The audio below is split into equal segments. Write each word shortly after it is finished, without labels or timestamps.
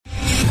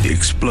the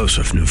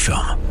explosive new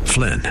film,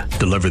 Flynn,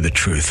 Deliver the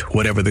Truth,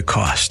 Whatever the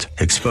Cost,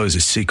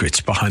 exposes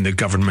secrets behind the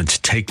government's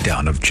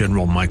takedown of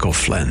General Michael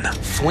Flynn.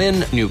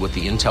 Flynn knew what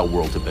the intel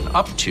world had been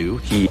up to.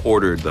 He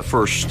ordered the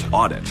first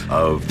audit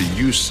of the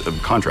use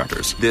of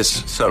contractors.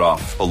 This set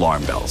off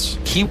alarm bells.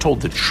 He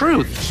told the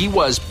truth. He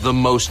was the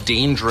most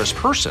dangerous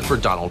person for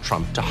Donald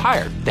Trump to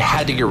hire. They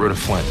had to get rid of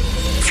Flynn.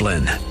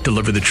 Flynn,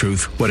 Deliver the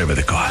Truth, Whatever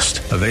the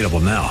Cost. Available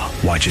now.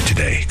 Watch it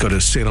today. Go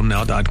to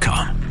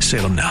salemnow.com.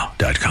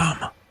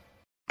 salemnow.com.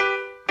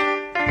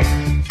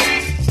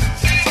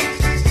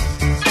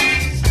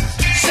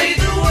 Say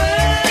the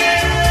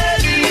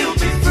word and you'll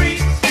be free.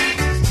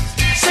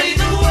 Say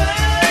the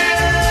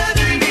word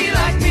and be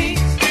like me.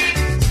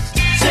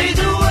 Say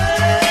the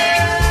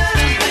word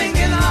and bring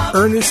it on.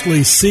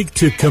 Earnestly seek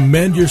to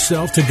commend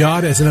yourself to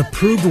God as an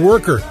approved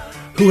worker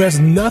who has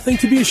nothing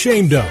to be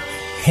ashamed of,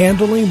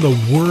 handling the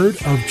word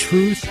of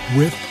truth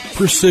with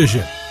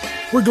precision.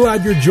 We're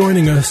glad you're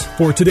joining us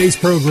for today's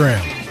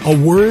program, A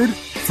Word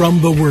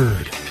from the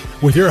Word,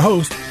 with your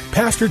host,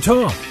 Pastor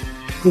Tom,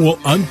 who will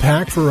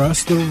unpack for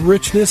us the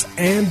richness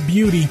and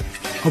beauty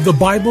of the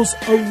Bible's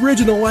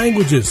original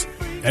languages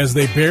as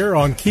they bear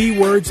on key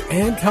words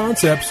and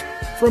concepts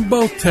from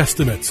both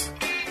Testaments.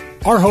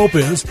 Our hope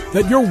is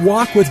that your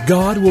walk with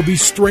God will be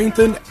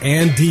strengthened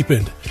and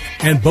deepened,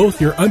 and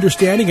both your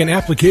understanding and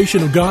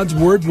application of God's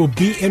Word will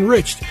be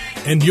enriched,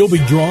 and you'll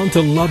be drawn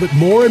to love it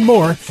more and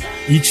more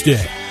each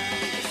day.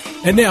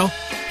 And now,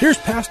 here's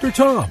Pastor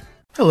Tom.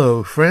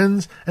 Hello,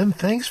 friends, and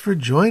thanks for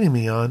joining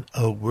me on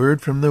A Word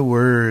from the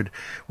Word.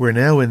 We're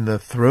now in the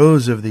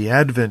throes of the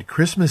Advent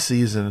Christmas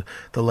season,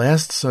 the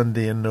last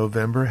Sunday in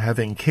November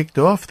having kicked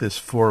off this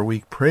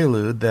 4-week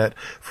prelude that,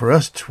 for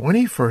us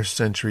 21st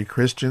century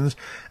Christians,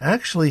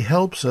 actually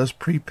helps us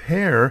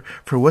prepare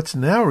for what's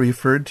now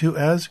referred to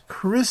as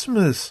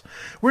Christmas.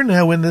 We're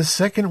now in the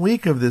second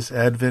week of this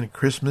Advent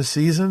Christmas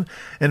season,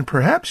 and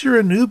perhaps you're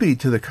a newbie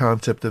to the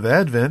concept of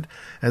Advent.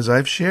 As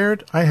I've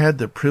shared, I had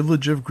the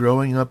privilege of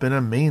growing up in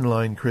a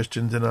mainline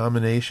Christian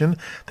denomination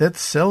that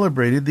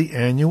celebrated the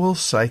annual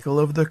cycle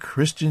of the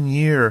Christian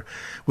year,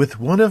 with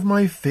one of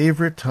my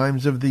favorite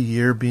times of the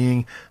year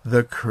being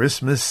the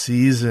Christmas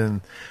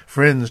season.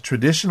 Friends,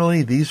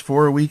 traditionally these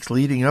 4 weeks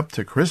leading up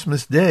to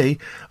Christmas Day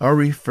are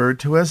referred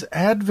to as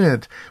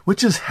Advent,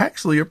 which is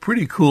actually a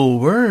pretty cool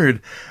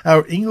word.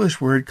 Our English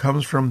word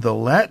comes from the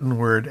Latin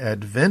word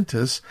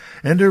adventus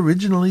and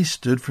originally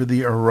stood for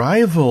the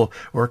arrival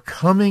or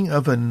coming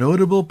of a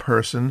notable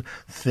person,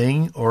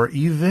 thing, or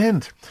event.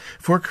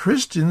 For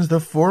Christians, the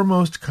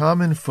foremost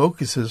common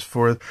focuses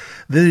for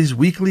these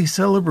weekly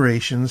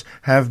celebrations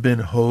have been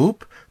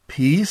hope,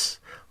 peace,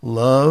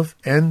 love,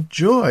 and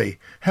joy.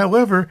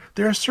 However,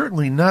 they are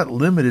certainly not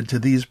limited to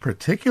these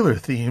particular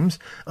themes.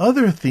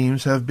 Other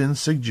themes have been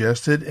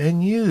suggested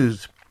and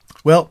used.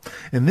 Well,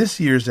 in this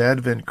year's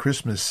Advent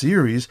Christmas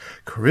series,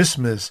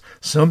 Christmas,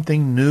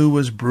 Something New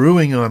Was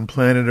Brewing on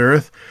Planet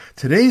Earth.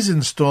 Today's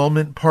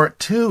installment, Part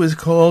 2, is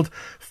called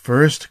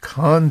First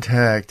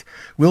Contact.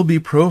 We'll be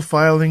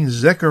profiling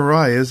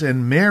Zechariah's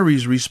and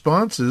Mary's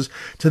responses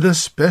to the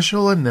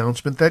special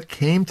announcement that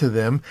came to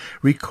them,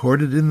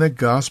 recorded in the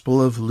Gospel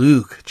of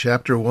Luke,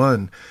 chapter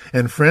 1.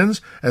 And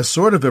friends, as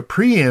sort of a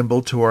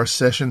preamble to our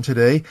session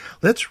today,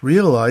 let's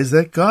realize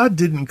that God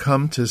didn't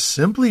come to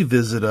simply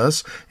visit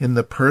us in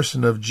the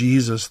person of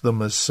Jesus the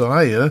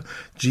Messiah,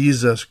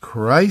 Jesus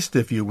Christ,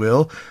 if you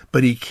will,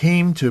 but he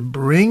came to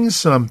bring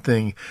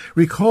something.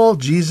 Recall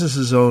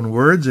Jesus' own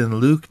words in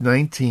Luke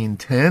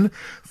 19:10,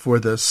 "For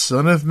the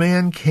Son of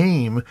Man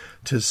came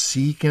to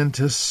seek and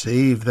to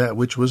save that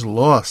which was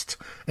lost."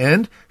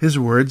 And his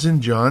words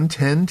in John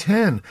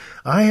 10:10,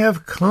 "I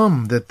have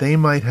come that they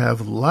might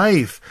have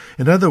life,"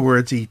 in other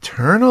words,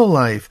 eternal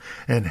life,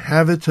 "and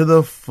have it to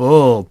the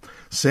full."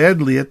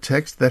 Sadly, a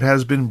text that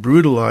has been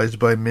brutalized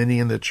by many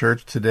in the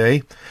church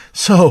today.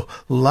 So,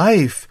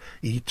 life,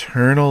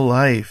 eternal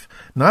life,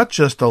 not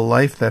just a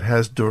life that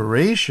has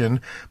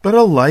duration, but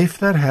a life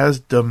that has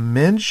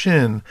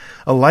dimension,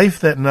 a life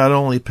that not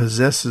only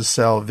possesses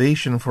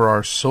salvation for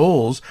our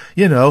souls,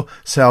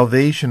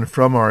 salvation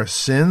from our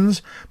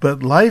sins,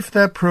 but life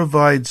that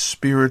provides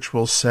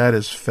spiritual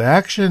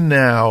satisfaction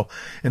now.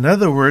 In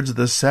other words,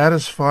 the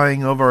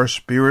satisfying of our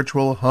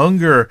spiritual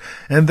hunger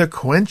and the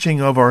quenching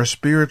of our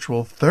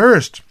spiritual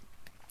thirst.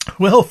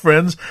 Well,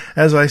 friends,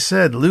 as I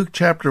said, Luke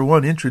chapter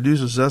 1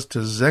 introduces us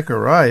to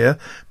Zechariah,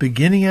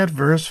 beginning at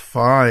verse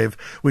 5,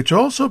 which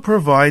also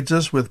provides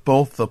us with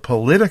both the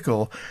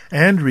political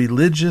and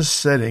religious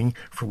setting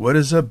for what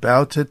is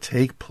about to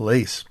take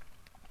place.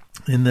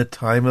 In the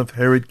time of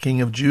Herod,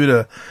 king of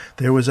Judah,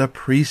 there was a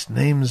priest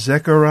named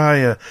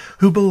Zechariah,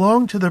 who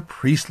belonged to the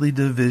priestly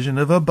division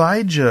of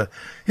Abijah.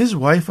 His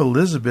wife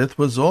Elizabeth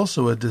was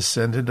also a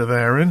descendant of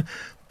Aaron,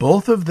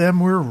 Both of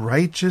them were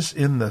righteous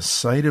in the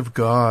sight of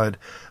God,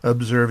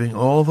 observing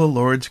all the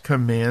Lord's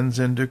commands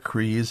and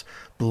decrees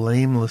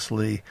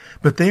blamelessly.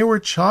 But they were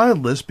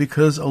childless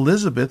because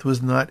Elizabeth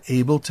was not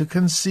able to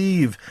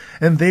conceive,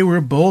 and they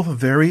were both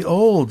very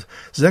old.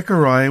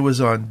 Zechariah was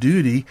on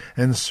duty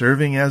and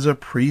serving as a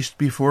priest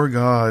before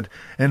God,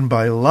 and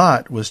by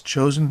lot was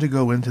chosen to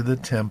go into the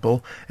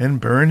temple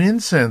and burn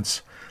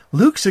incense.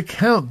 Luke's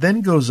account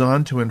then goes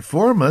on to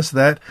inform us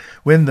that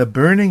when the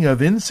burning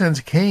of incense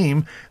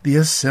came, the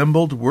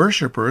assembled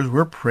worshippers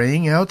were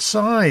praying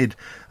outside.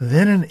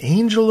 Then an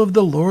angel of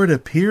the Lord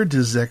appeared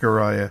to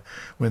Zechariah.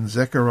 When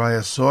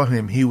Zechariah saw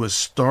him, he was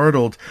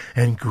startled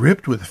and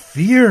gripped with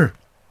fear.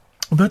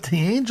 But the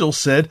angel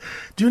said,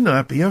 "Do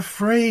not be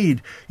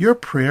afraid. Your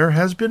prayer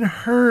has been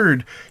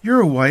heard.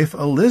 Your wife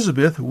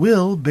Elizabeth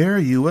will bear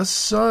you a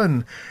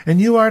son, and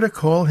you are to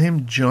call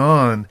him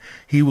John.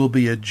 He will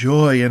be a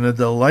joy and a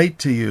delight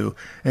to you,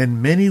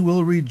 and many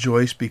will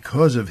rejoice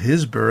because of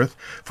his birth,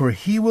 for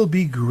he will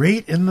be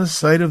great in the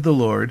sight of the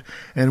Lord,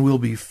 and will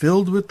be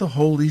filled with the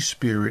Holy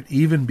Spirit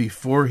even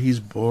before he's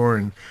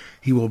born.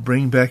 He will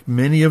bring back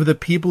many of the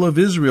people of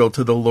Israel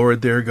to the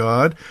Lord their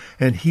God,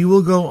 and he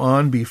will go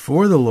on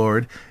before the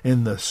Lord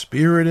in the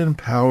spirit and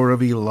power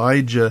of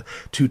Elijah,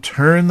 to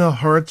turn the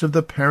hearts of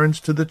the parents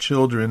to the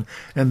children,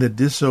 and the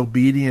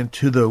disobedient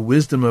to the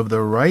wisdom of the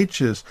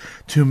righteous,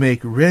 to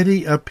make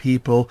ready a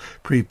people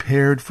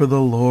prepared for the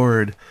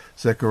Lord."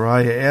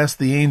 Zechariah asked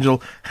the angel,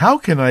 "How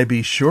can I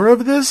be sure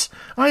of this?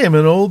 I am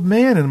an old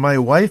man, and my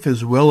wife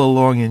is well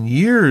along in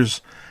years."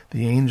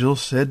 The angel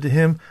said to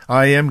him,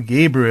 "I am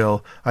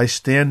Gabriel. I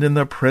stand in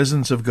the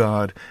presence of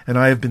God, and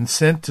I have been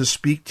sent to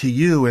speak to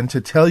you and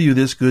to tell you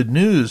this good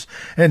news.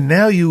 And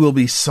now you will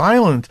be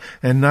silent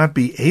and not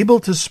be able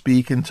to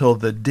speak until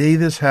the day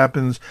this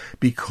happens,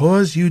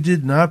 because you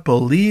did not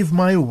believe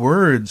my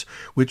words,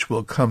 which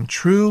will come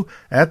true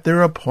at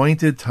their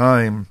appointed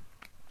time."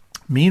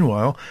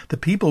 Meanwhile, the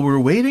people were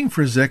waiting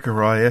for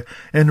Zechariah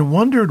and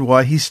wondered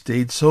why he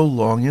stayed so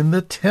long in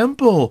the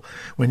temple.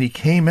 When he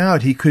came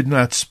out, he could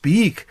not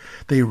speak.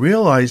 They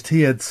realized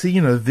he had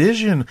seen a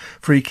vision,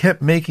 for he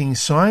kept making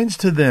signs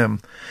to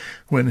them.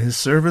 When his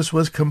service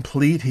was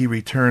complete, he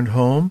returned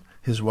home.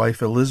 His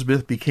wife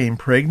Elizabeth became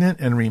pregnant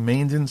and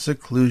remained in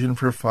seclusion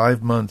for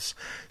 5 months.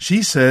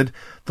 She said,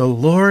 "The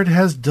Lord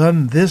has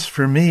done this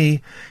for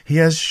me. He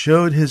has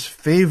showed his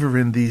favor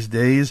in these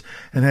days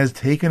and has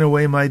taken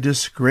away my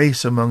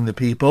disgrace among the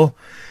people."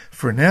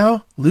 For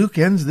now, Luke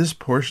ends this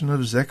portion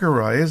of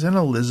Zechariah's and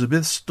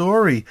Elizabeth's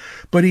story,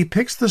 but he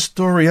picks the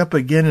story up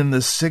again in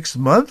the 6th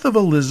month of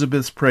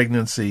Elizabeth's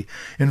pregnancy,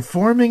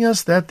 informing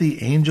us that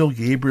the angel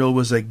Gabriel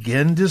was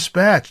again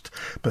dispatched,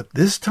 but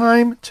this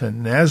time to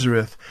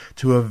Nazareth,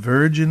 to a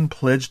virgin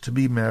pledged to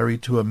be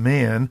married to a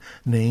man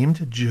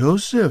named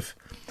Joseph.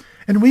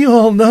 And we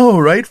all know,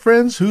 right,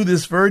 friends, who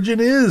this virgin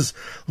is.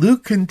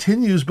 Luke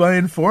continues by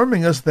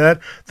informing us that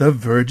the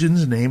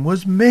virgin's name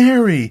was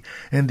Mary,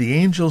 and the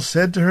angel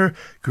said to her,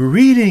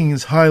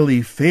 "Greetings,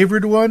 highly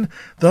favored one,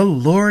 the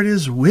Lord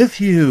is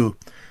with you."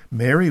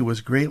 Mary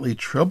was greatly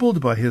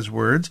troubled by his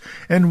words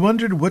and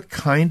wondered what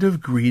kind of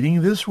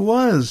greeting this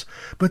was.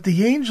 But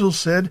the angel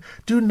said,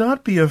 "Do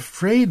not be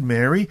afraid,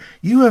 Mary.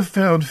 You have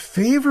found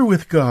favor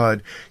with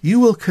God. You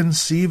will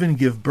conceive and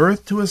give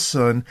birth to a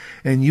son,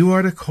 and you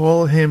are to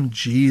call him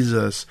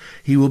Jesus.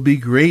 He will be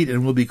great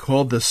and will be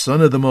called the Son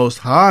of the Most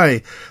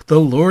High. The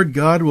Lord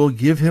God will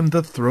give him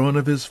the throne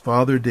of his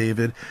father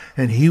David,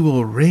 and he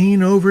will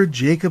reign over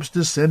Jacob's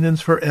descendants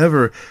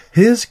forever.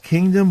 His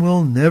kingdom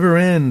will never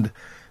end."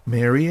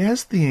 Mary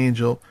asked the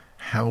angel,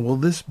 "How will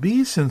this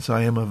be, since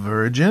I am a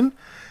virgin?"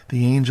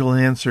 The angel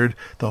answered,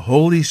 "The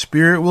Holy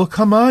Spirit will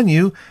come on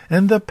you,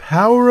 and the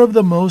power of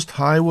the Most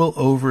High will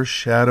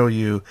overshadow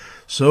you.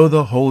 So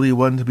the Holy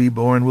One to be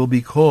born will be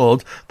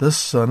called the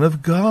Son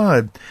of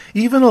God.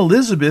 Even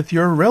Elizabeth,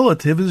 your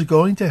relative, is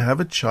going to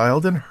have a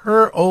child in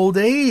her old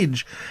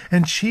age,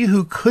 and she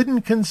who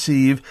couldn't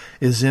conceive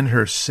is in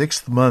her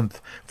 6th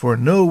month, for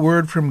no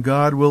word from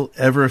God will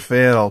ever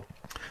fail."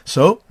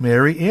 So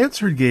Mary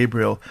answered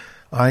Gabriel,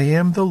 "I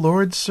am the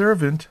Lord's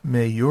servant.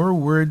 May your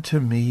word to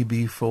me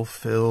be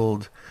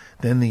fulfilled."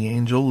 Then the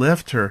angel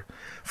left her.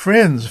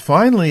 Friends,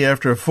 finally,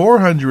 after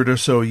 400 or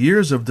so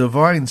years of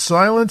divine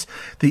silence,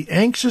 the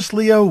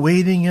anxiously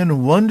awaiting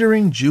and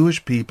wondering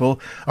Jewish people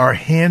are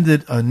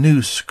handed a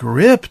new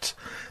script.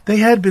 They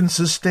had been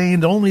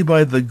sustained only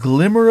by the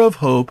glimmer of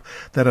hope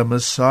that a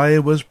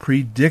Messiah was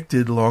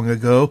predicted long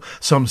ago,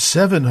 some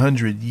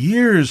 700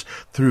 years,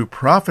 through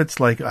prophets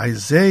like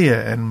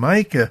Isaiah and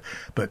Micah.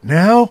 But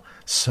now,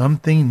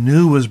 something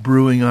new was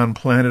brewing on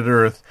planet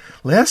Earth.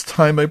 Last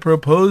time I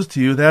proposed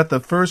to you that the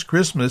first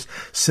Christmas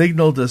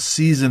signaled a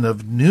season season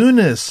of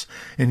newness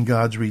in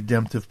God's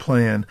redemptive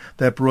plan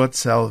that brought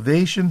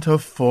salvation to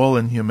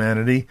fallen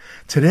humanity.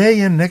 Today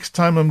and next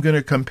time I'm going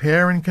to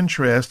compare and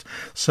contrast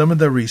some of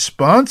the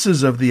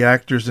responses of the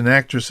actors and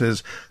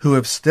actresses who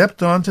have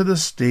stepped onto the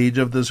stage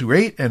of this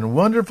great and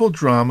wonderful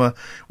drama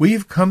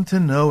we've come to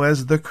know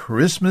as the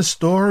Christmas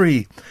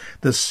story.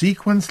 The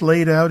sequence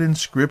laid out in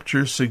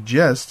Scripture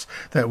suggests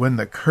that when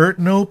the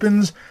curtain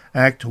opens,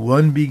 Act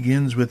 1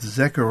 begins with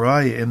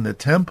Zechariah in the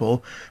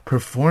temple,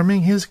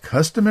 performing his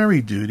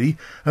customary duty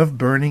of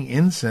burning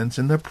incense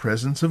in the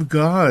presence of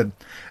God.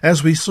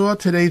 As we saw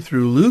today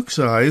through Luke's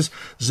eyes,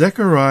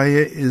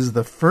 Zechariah is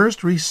the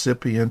first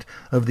recipient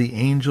of the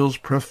angel's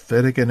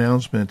prophetic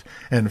announcement.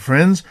 And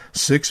friends,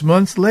 6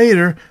 months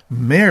later,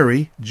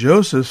 Mary,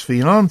 Joseph's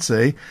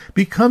fiancée,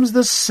 becomes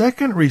the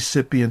second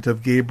recipient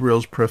of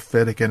Gabriel's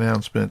prophetic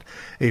announcement,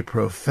 a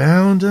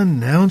profound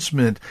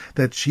announcement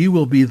that she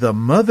will be the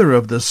mother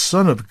of the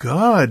Son of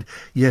God,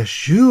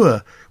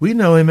 Yeshua. We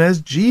know him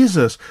as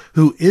Jesus,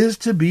 who is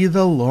to be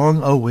the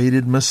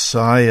long-awaited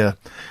Messiah.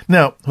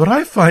 Now, what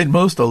I find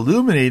most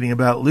illuminating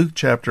about Luke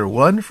chapter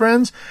 1,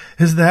 friends,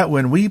 is that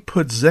when we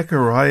put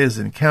Zechariah's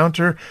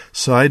encounter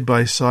side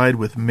by side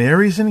with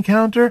Mary's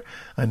encounter,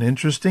 an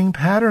interesting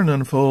pattern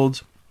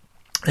unfolds.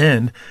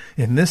 And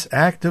in this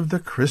act of the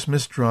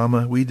Christmas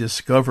drama, we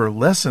discover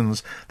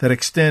lessons that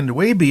extend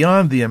way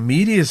beyond the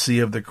immediacy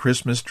of the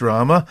Christmas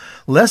drama,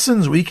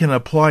 lessons we can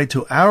apply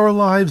to our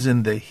lives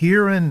in the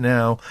here and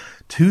now,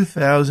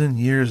 2,000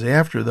 years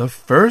after the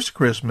first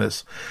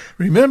Christmas.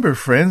 Remember,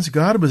 friends,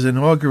 God was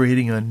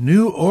inaugurating a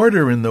new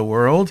order in the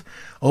world.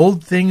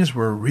 Old things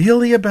were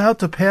really about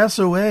to pass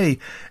away,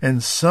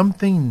 and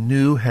something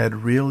new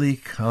had really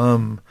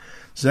come.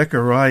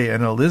 Zechariah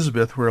and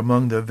Elizabeth were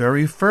among the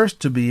very first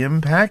to be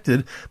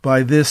impacted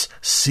by this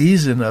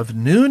season of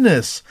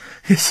newness.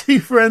 You see,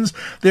 friends,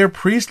 their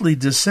priestly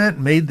descent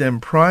made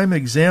them prime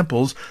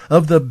examples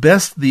of the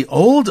best the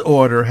old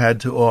order had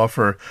to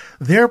offer.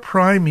 Their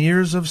prime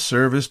years of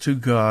service to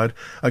God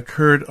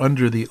occurred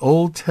under the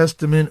Old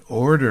Testament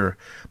order.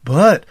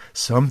 But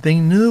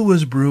something new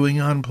was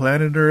brewing on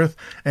planet Earth,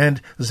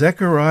 and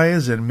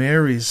Zechariah's and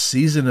Mary's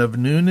season of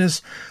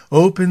newness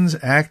opens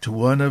Act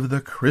 1 of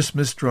the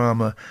Christmas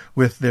drama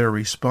with their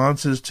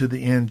responses to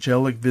the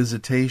angelic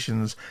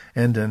visitations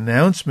and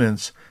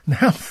announcements.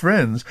 Now,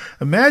 friends,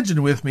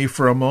 imagine with me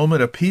for a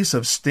moment a piece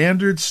of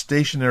standard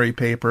stationery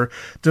paper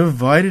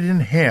divided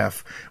in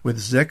half, with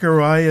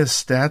Zechariah's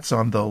stats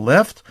on the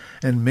left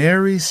and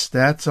Mary's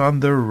stats on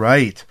the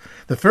right.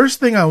 The first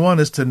thing I want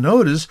us to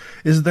notice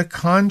is the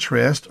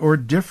contrast or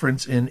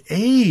difference in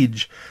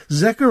age.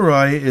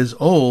 Zechariah is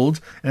old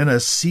and a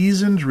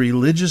seasoned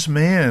religious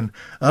man,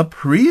 a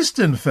priest,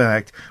 in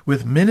fact,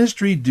 with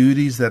ministry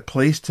duties that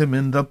placed him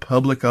in the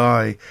public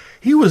eye.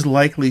 He was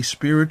likely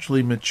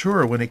spiritually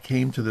mature when it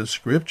came to the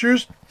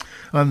Scriptures.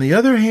 On the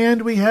other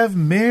hand, we have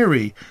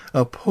Mary,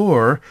 a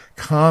poor,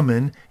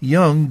 common,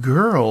 young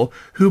girl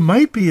who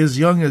might be as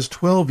young as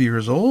 12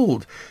 years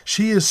old.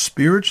 She is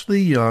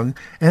spiritually young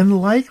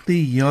and likely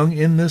young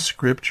in the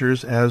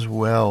Scriptures as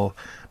well.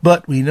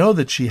 But we know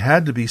that she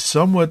had to be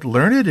somewhat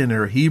learned in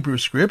her Hebrew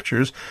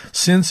Scriptures,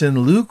 since in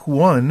Luke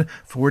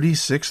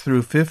 1:46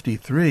 through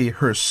 53,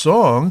 her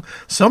song,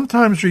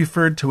 sometimes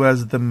referred to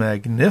as the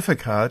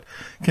Magnificat,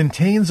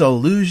 contains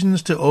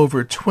allusions to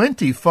over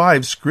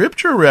 25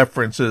 Scripture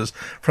references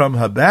from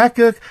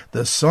Habakkuk,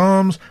 the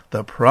Psalms,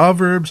 the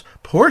Proverbs,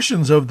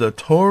 portions of the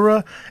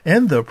Torah,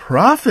 and the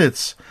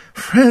prophets.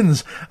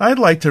 Friends, I'd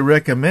like to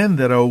recommend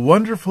that a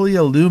wonderfully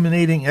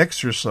illuminating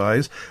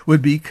exercise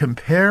would be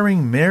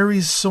comparing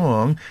Mary's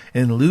song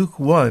in Luke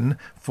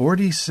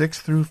 1:46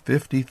 through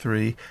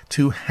 53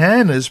 to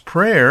Hannah's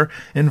prayer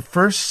in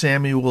 1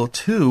 Samuel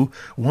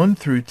 2:1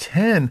 through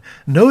 10,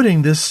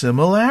 noting the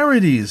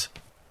similarities.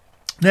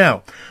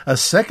 Now, a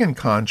second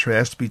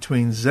contrast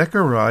between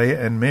Zechariah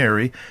and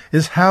Mary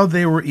is how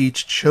they were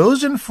each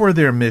chosen for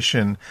their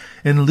mission.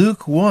 In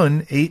Luke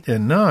 1:8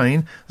 and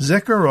 9,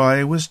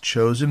 Zechariah was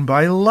chosen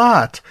by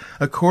lot,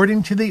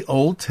 according to the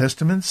Old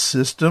Testament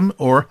system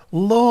or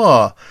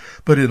law.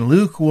 But in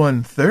Luke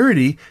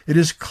 1:30, it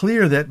is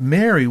clear that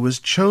Mary was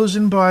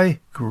chosen by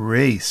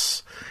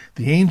grace.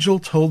 The angel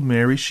told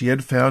Mary she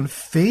had found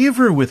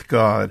favor with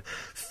God.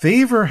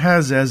 Favor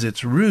has as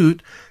its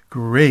root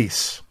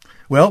grace.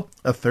 Well,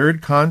 a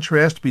third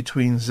contrast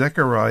between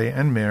Zechariah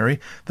and Mary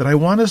that I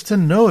want us to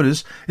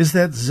notice is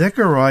that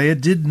Zechariah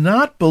did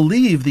not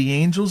believe the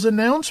angel's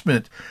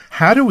announcement.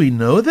 How do we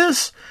know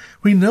this?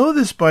 We know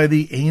this by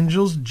the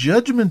angel's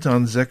judgment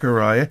on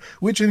Zechariah,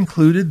 which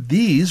included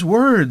these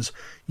words: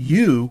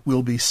 "You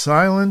will be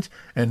silent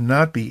and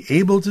not be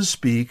able to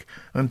speak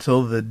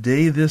until the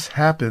day this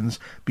happens,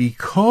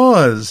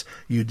 because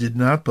you did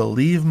not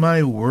believe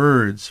my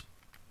words."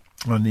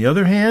 On the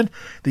other hand,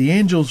 the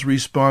angel's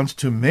response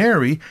to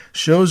Mary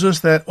shows us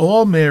that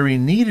all Mary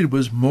needed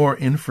was more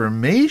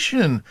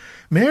information.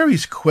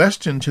 Mary's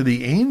question to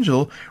the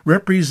angel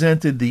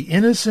represented the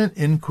innocent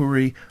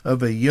inquiry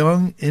of a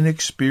young,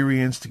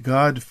 inexperienced,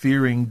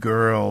 God-fearing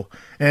girl,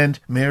 and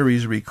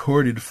Mary's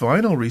recorded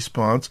final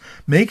response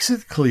makes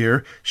it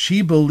clear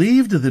she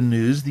believed the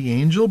news the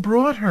angel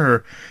brought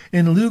her.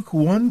 In Luke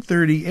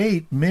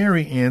 1:38,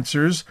 Mary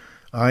answers,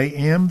 "I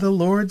am the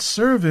Lord's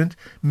servant.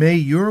 May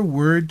your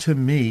word to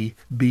me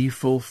be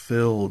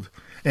fulfilled."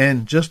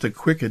 And just a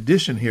quick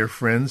addition here,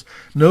 friends.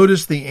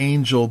 Notice the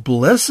angel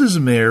blesses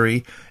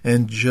Mary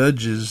and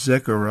judges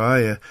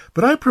Zechariah.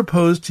 But I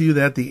propose to you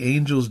that the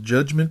angel's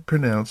judgment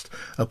pronounced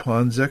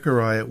upon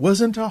Zechariah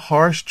wasn't a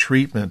harsh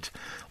treatment.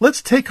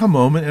 Let's take a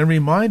moment and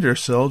remind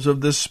ourselves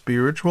of the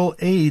spiritual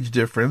age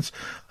difference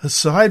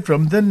aside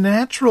from the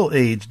natural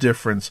age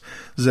difference.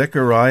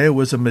 Zechariah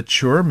was a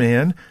mature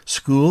man,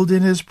 schooled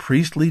in his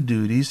priestly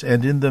duties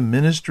and in the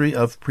ministry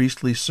of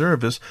priestly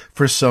service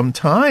for some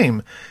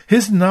time.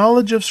 His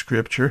knowledge of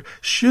Scripture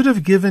should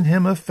have given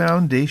him a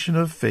foundation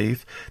of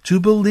faith to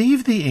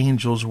believe the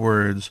angel's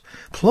words.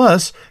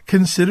 Plus,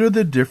 consider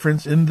the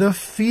difference in the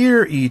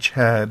fear each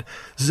had.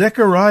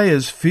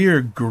 Zechariah's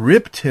fear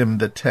gripped him,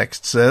 the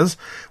text says,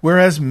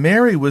 whereas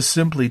Mary was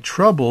simply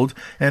troubled,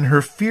 and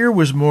her fear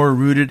was more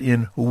rooted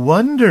in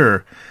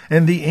wonder.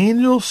 And the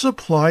angel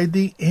supplied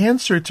the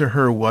answer to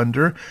her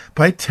wonder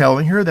by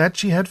telling her that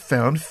she had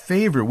found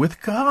favor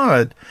with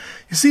God.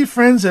 You see,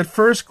 friends, at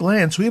first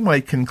glance, we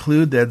might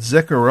conclude that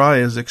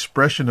Zechariah's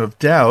expression of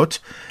doubt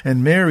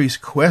and Mary's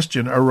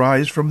question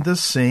arise from the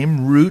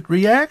same root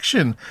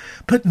reaction.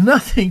 But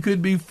nothing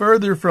could be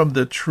further from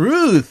the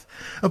truth.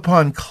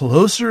 Upon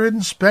closer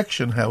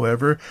inspection,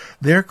 however,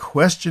 their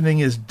questioning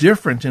is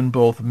different in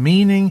both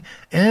meaning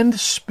and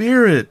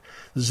spirit.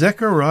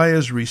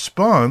 Zechariah's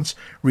response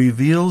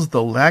reveals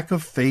the lack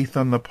of faith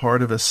on the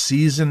part of a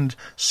seasoned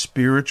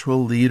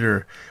spiritual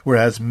leader,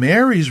 whereas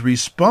Mary's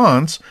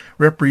response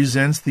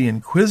represents the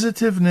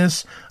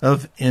inquisitiveness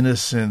of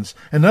innocence.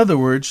 In other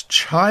words,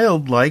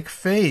 childlike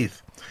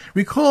faith.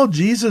 Recall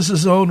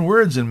Jesus' own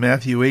words in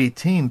Matthew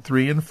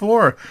 18:3 and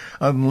 4.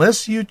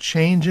 "Unless you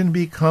change and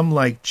become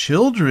like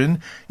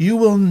children, you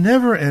will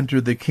never enter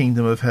the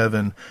kingdom of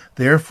heaven.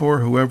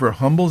 Therefore, whoever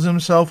humbles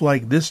himself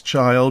like this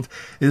child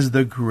is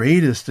the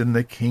greatest in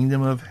the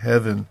kingdom of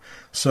heaven."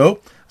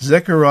 So,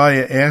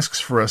 Zechariah asks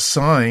for a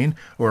sign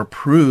or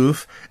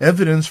proof,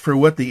 evidence for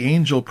what the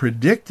angel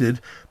predicted,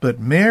 but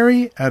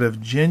Mary, out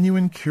of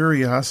genuine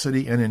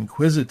curiosity and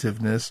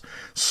inquisitiveness,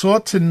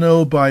 sought to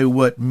know by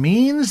what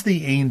means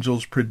the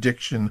angel's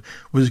prediction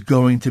was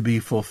going to be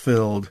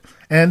fulfilled.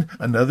 And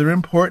another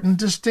important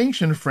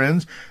distinction,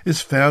 friends, is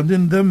found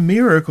in the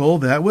miracle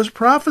that was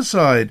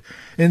prophesied.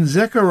 In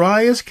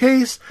Zechariah's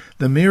case,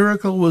 the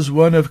miracle was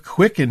one of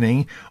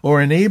quickening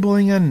or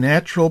enabling a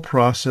natural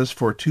process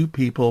for two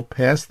people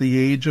past the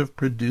age of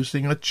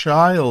producing a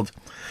child.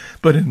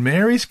 But in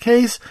Mary's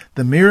case,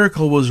 the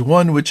miracle was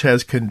one which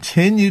has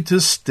continued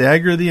to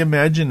stagger the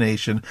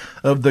imagination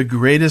of the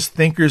greatest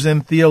thinkers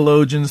and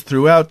theologians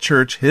throughout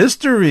church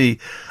history.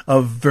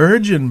 A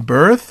virgin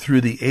birth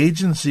through the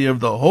agency of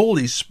the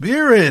Holy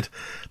Spirit.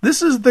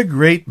 This is the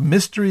great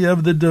mystery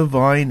of the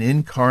divine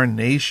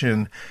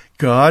incarnation,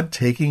 God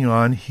taking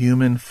on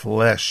human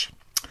flesh.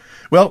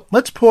 Well,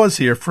 let's pause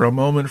here for a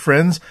moment,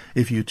 friends.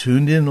 If you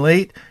tuned in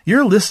late,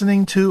 you're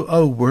listening to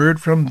A Word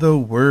from the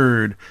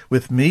Word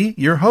with me,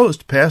 your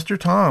host, Pastor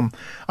Tom.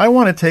 I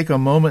want to take a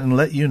moment and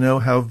let you know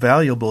how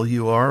valuable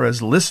you are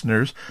as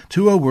listeners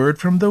to A Word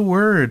from the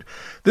Word.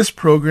 This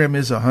program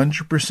is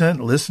 100%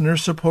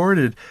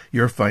 listener-supported.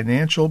 Your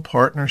financial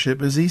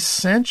partnership is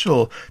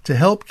essential to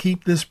help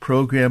keep this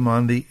program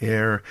on the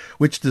air,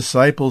 which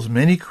disciples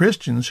many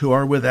Christians who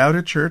are without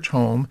a church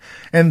home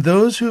and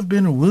those who've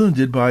been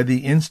wounded by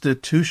the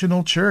institutional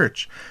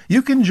church.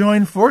 You can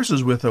join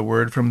forces with A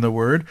Word from the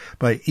Word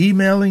by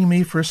emailing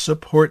me for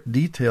support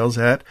details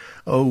at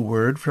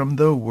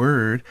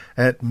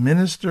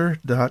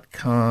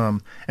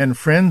awordfromtheword@minister.com. And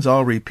friends,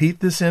 I'll repeat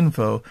this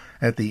info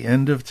at the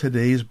end of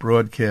today's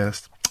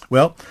broadcast.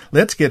 Well,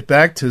 let's get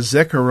back to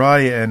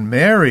Zechariah and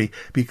Mary,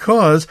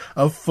 because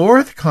a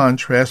fourth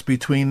contrast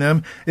between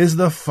them is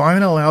the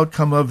final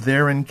outcome of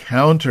their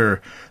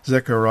encounter.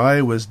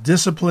 Zechariah was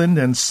disciplined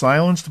and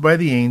silenced by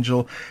the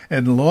angel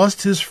and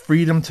lost his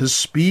freedom to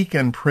speak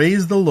and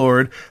praise the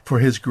Lord for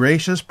his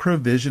gracious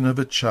provision of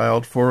a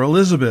child for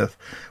Elizabeth,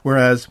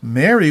 whereas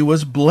Mary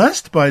was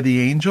blessed by the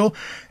angel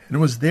and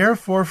was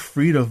therefore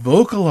free to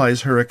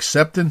vocalize her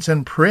acceptance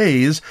and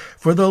praise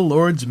for the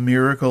Lord's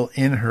miracle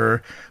in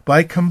her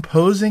by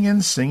composing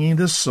and singing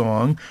the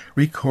song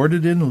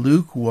recorded in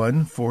Luke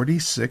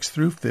 1:46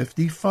 through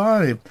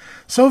 55.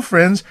 So,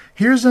 friends,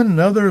 here's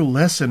another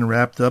lesson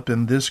wrapped up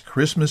in this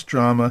Christmas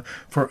drama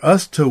for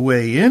us to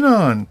weigh in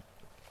on.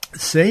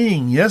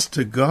 Saying yes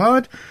to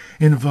God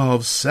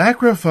involves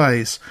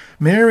sacrifice.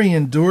 Mary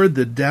endured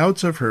the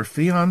doubts of her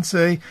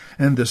fiancé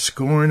and the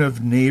scorn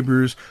of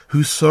neighbors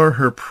who saw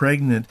her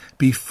pregnant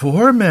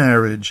before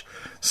marriage.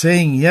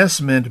 Saying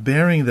yes meant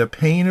bearing the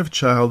pain of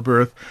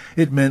childbirth.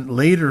 It meant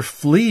later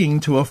fleeing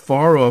to a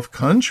far-off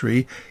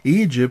country,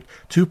 Egypt,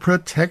 to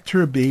protect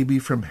her baby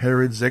from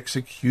Herod's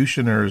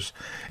executioners.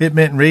 It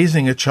meant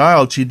raising a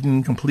child she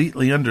didn't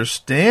completely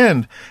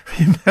understand.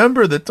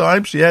 Remember the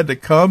time she had to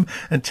come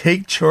and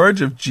take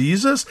charge of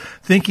Jesus,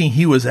 thinking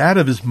he was out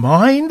of his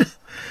mind?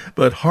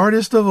 But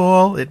hardest of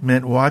all, it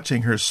meant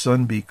watching her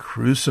son be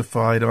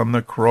crucified on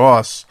the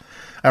cross.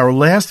 Our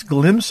last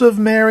glimpse of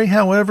Mary,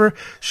 however,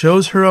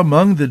 shows her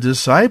among the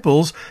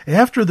disciples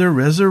after the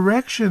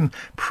resurrection,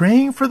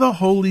 praying for the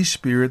Holy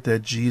Spirit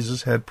that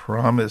Jesus had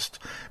promised.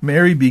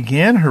 Mary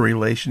began her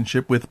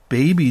relationship with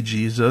baby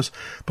Jesus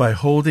by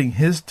holding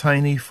his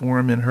tiny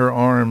form in her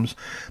arms,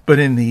 but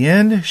in the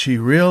end she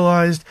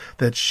realized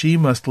that she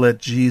must let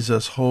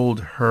Jesus hold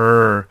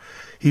her.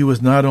 He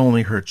was not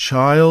only her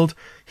child,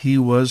 he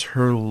was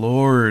her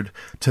Lord.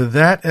 To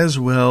that as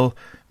well,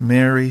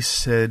 Mary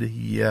said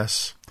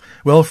yes.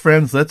 Well,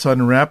 friends, let's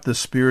unwrap the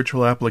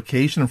spiritual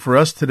application for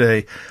us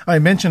today. I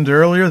mentioned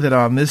earlier that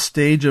on this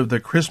stage of the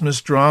Christmas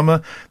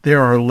drama,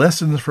 there are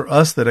lessons for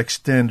us that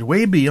extend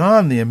way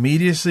beyond the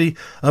immediacy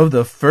of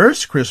the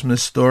first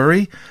Christmas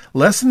story,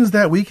 lessons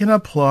that we can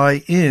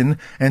apply in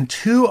and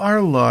to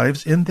our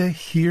lives in the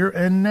here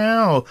and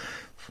now,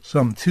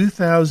 some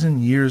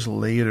 2,000 years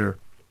later.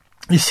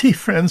 You see,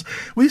 friends,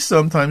 we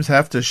sometimes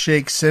have to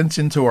shake sense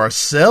into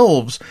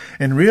ourselves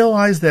and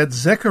realize that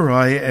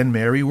Zechariah and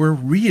Mary were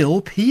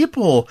real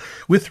people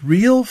with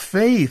real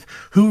faith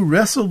who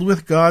wrestled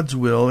with God's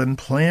will and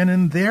plan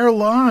in their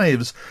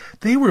lives.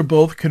 They were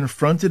both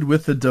confronted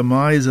with the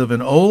demise of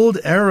an old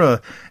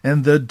era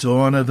and the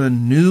dawn of a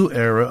new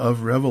era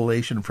of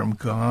revelation from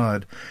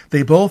God.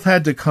 They both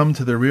had to come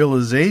to the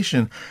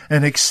realization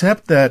and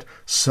accept that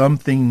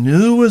something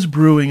new was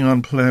brewing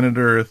on planet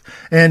Earth,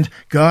 and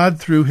God,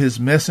 through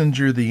his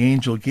messenger, the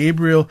angel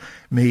Gabriel,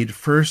 made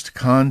first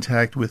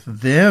contact with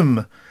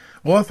them.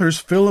 Authors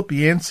Philip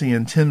Yancey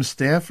and Tim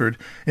Stafford,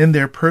 in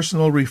their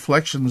personal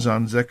reflections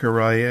on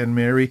Zechariah and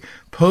Mary,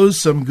 pose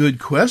some good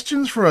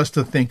questions for us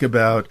to think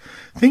about.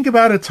 Think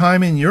about a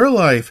time in your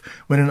life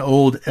when an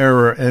old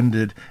era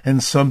ended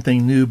and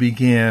something new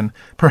began.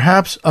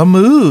 Perhaps a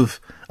move,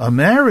 a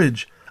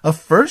marriage, a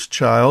first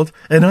child,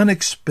 an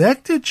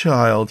unexpected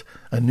child,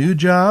 a new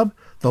job,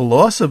 the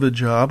loss of a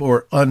job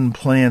or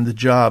unplanned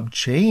job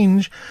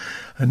change,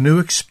 a new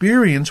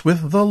experience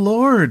with the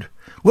Lord.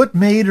 What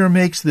made or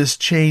makes this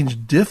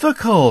change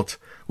difficult?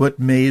 What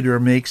made or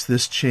makes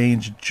this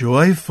change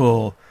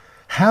joyful?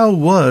 How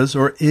was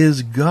or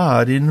is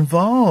God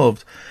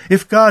involved?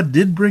 If God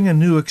did bring a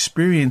new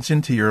experience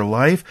into your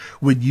life,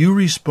 would you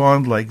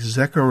respond like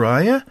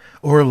Zechariah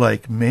or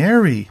like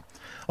Mary?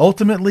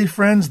 Ultimately,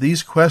 friends,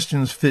 these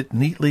questions fit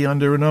neatly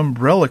under an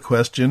umbrella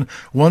question,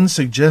 one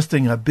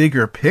suggesting a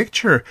bigger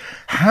picture.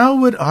 How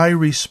would I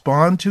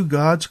respond to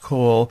God's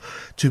call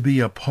to be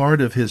a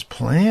part of his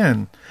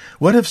plan?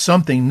 What if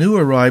something new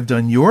arrived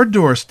on your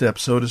doorstep,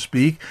 so to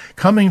speak,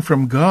 coming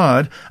from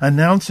God,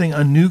 announcing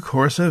a new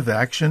course of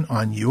action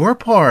on your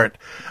part,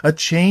 a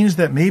change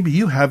that maybe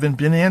you haven't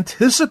been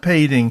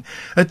anticipating,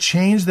 a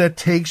change that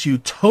takes you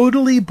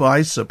totally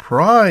by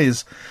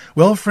surprise?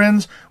 Well,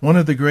 friends, one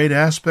of the great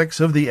aspects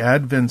of the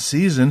Advent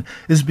season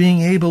is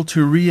being able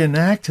to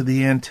reenact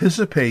the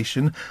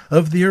anticipation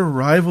of the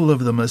arrival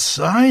of the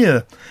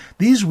Messiah.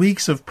 These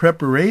weeks of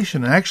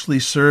preparation actually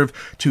serve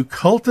to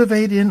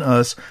cultivate in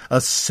us a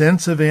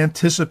sense of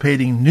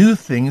anticipating new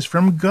things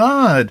from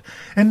God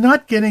and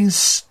not getting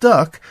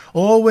stuck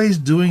always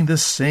doing the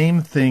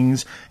same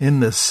things in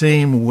the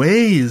same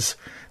ways.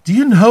 Do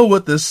you know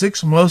what the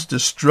 6 most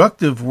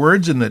destructive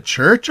words in the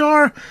church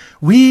are?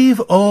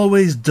 We've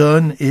always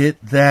done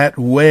it that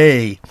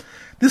way.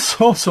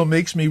 This also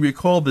makes me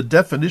recall the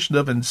definition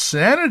of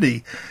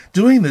insanity,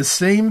 doing the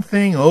same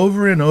thing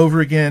over and over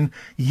again,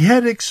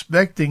 yet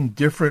expecting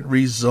different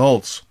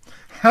results.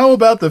 How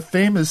about the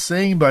famous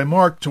saying by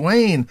Mark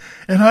Twain?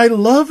 And I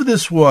love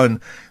this one.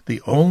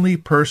 The only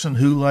person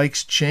who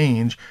likes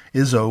change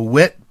is a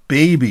wet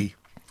baby.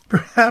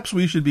 Perhaps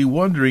we should be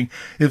wondering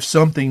if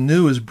something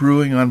new is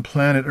brewing on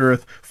planet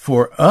Earth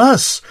for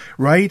us,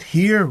 right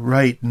here,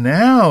 right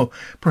now.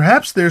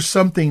 Perhaps there's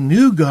something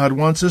new God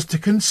wants us to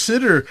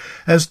consider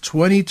as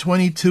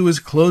 2022 is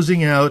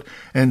closing out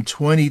and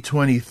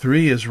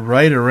 2023 is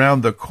right around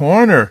the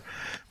corner.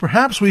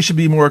 Perhaps we should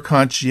be more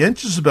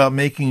conscientious about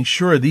making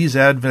sure these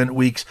Advent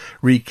weeks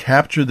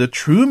recapture the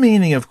true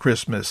meaning of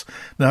Christmas,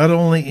 not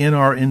only in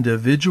our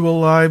individual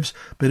lives,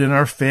 but in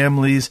our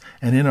families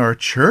and in our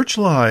church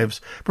lives.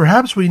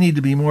 Perhaps we need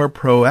to be more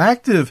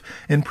proactive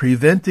in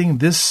preventing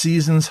this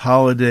season's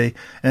holiday holiday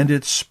and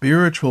its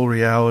spiritual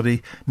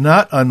reality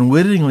not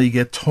unwittingly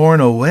get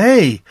torn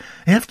away.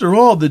 After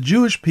all, the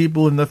Jewish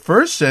people in the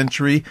first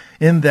century,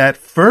 in that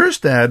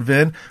first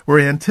Advent, were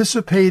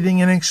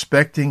anticipating and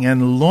expecting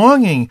and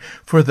longing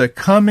for the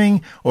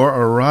coming or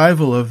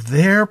arrival of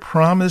their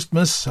promised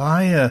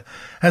Messiah.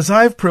 As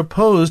I've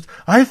proposed,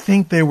 I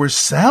think they were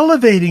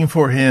salivating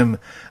for him.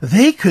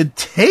 They could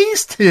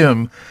taste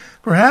him.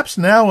 Perhaps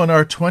now in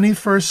our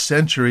 21st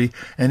century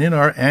and in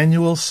our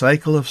annual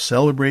cycle of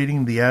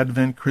celebrating the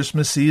Advent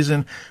Christmas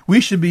season, we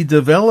should be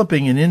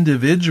developing an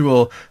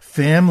individual,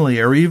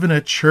 family, or even a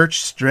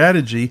church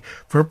strategy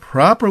for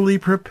properly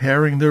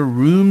preparing the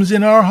rooms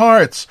in our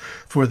hearts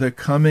for the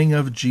coming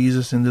of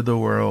Jesus into the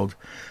world.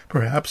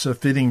 Perhaps a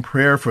fitting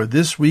prayer for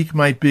this week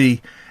might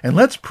be, and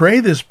let's pray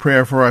this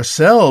prayer for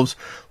ourselves,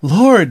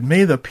 Lord,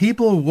 may the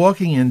people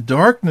walking in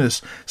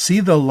darkness see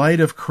the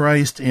light of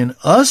Christ in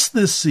us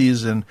this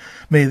season.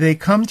 May they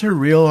come to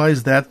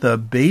realize that the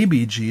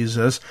baby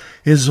Jesus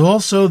is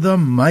also the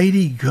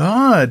mighty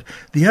God,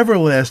 the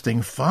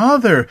everlasting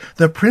Father,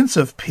 the Prince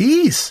of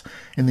Peace.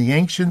 In the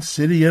ancient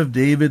city of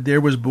David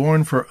there was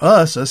born for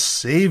us a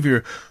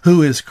Savior,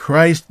 who is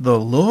Christ the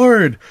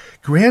Lord.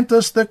 Grant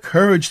us the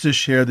courage to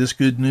share this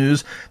good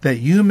news, that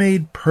you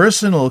made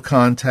personal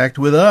contact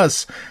with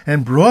us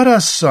and brought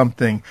us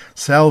something,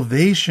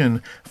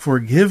 salvation,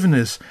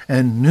 forgiveness,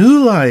 and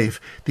new life.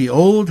 The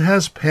old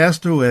has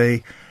passed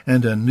away,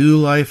 and a new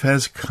life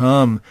has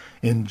come.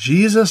 In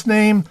Jesus'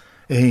 name,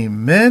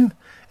 amen,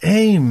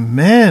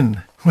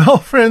 amen. Well,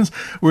 friends,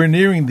 we're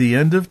nearing the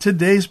end of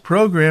today's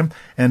program,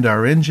 and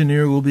our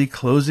engineer will be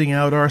closing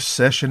out our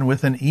session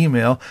with an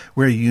email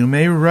where you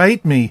may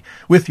write me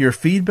with your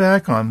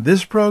feedback on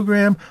this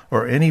program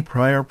or any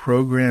prior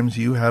programs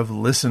you have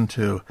listened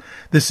to.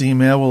 This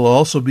email will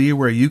also be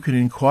where you can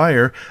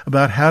inquire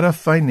about how to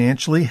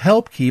financially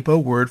help keep A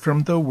Word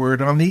from the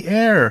Word on the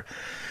air.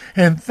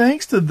 And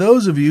thanks to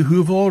those of you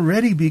who've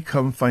already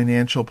become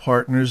financial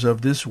partners of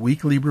this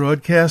weekly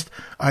broadcast,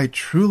 I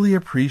truly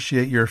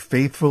appreciate your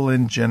faithful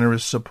and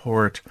generous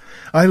support.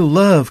 I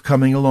love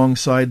coming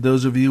alongside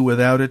those of you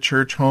without a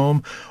church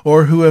home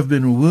or who have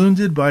been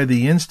wounded by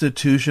the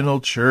institutional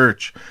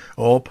church.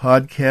 All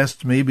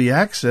podcasts may be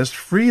accessed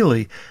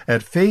freely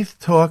at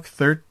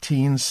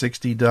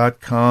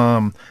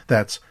faithtalk1360.com.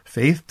 That's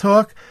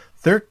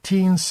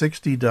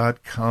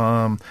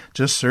faithtalk1360.com.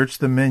 Just search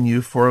the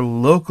menu for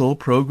local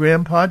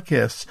program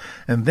podcasts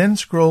and then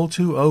scroll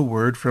to A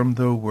Word from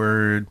the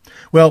Word.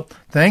 Well,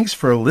 thanks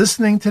for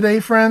listening today,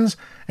 friends,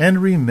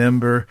 and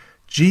remember,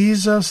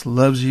 Jesus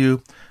loves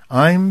you.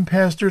 I'm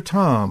Pastor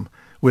Tom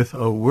with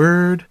A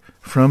Word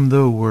from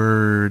the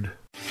Word.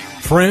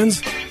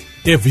 Friends,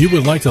 if you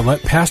would like to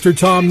let Pastor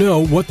Tom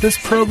know what this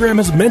program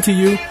has meant to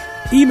you,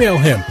 email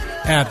him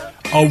at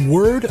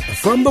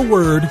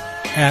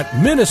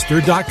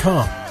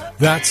awordfromtheword@minister.com.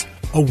 That's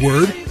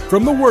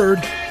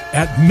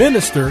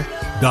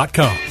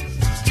awordfromtheword@minister.com.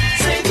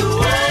 Say the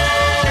word.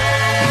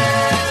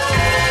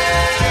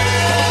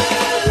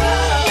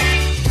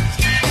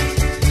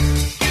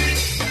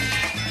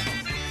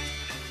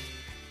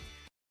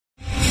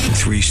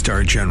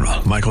 3-star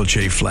General Michael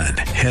J. Flynn,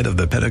 head of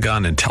the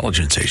Pentagon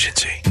Intelligence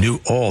Agency, knew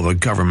all the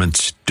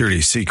government's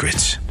dirty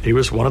secrets. He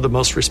was one of the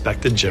most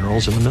respected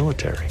generals in the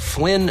military.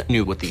 Flynn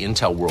knew what the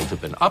intel world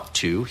had been up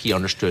to. He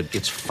understood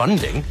its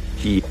funding.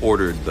 He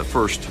ordered the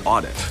first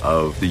audit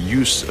of the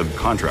use of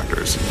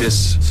contractors.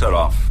 This set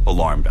off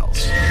alarm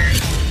bells.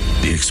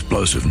 The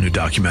explosive new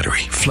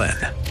documentary, Flynn,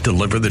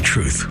 Deliver the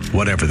Truth,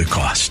 Whatever the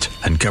Cost,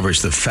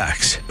 uncovers the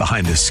facts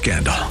behind this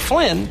scandal.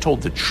 Flynn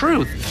told the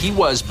truth. He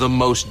was the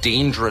most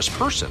dangerous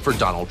person for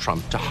Donald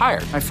Trump to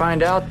hire. I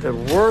find out the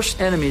worst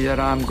enemy that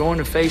I'm going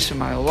to face in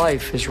my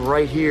life is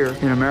right here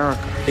in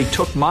America. They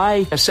took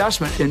my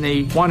assessment and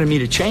they wanted me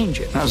to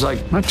change it. And I was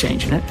like, I'm not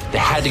changing it. They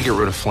had to get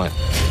rid of Flynn.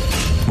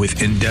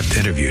 With in-depth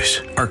interviews,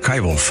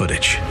 archival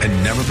footage,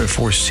 and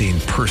never-before-seen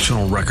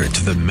personal records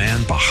of the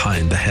man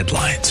behind the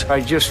headlines.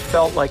 I just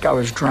felt like I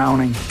was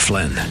drowning.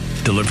 Flynn,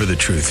 Deliver the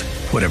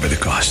Truth, Whatever the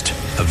Cost.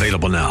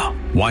 Available now.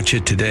 Watch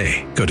it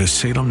today. Go to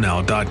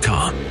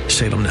salemnow.com.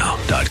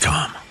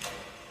 salemnow.com.